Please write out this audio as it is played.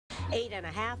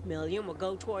$8.5 million will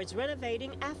go towards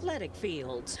renovating athletic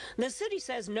fields. The city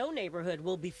says no neighborhood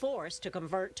will be forced to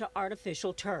convert to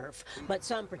artificial turf, but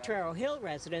some Potrero Hill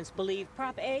residents believe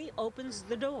Prop A opens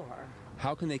the door.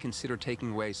 How can they consider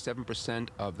taking away 7%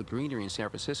 of the greenery in San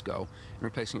Francisco and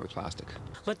replacing it with plastic?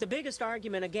 But the biggest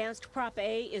argument against Prop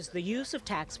A is the use of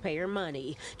taxpayer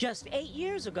money. Just 8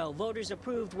 years ago, voters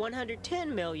approved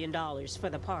 $110 million for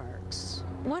the parks.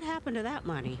 What happened to that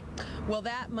money? Well,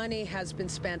 that money has been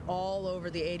spent all over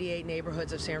the 88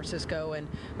 neighborhoods of San Francisco, and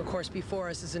of course before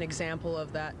us is an example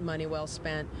of that money well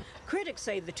spent. Critics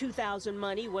say the 2000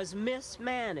 money was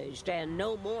mismanaged and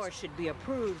no more should be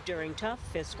approved during tough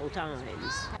fiscal times.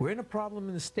 We're in a problem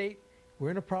in the state.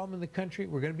 We're in a problem in the country.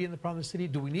 We're going to be in the problem in the city.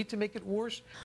 Do we need to make it worse?